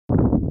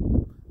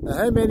Now,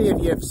 how many of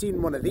you have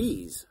seen one of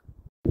these?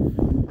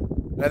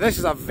 Now this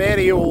is a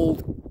very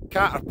old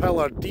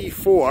Caterpillar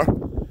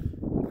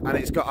D4 and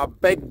it's got a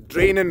big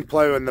draining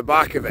plough on the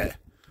back of it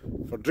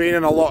for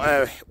draining a lot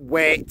of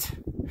wet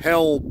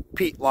hill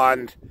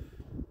peatland.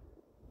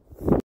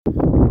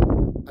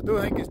 I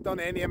don't think it's done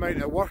any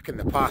amount of work in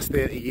the past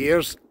 30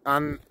 years,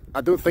 and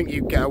I don't think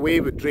you'd get away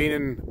with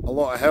draining a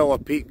lot of hill or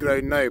peat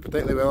ground now,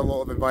 particularly with a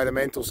lot of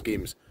environmental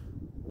schemes.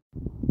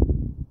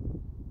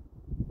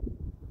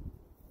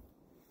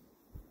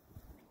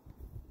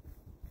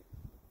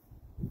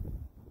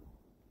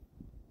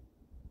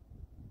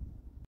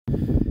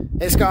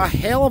 It's got a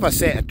hell of a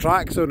set of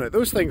tracks on it.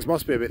 Those things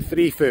must be about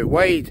 3 foot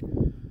wide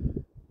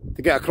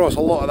to get across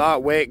a lot of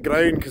that wet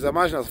ground, because I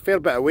imagine there's a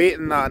fair bit of weight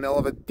in that and it'll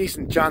have a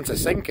decent chance of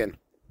sinking.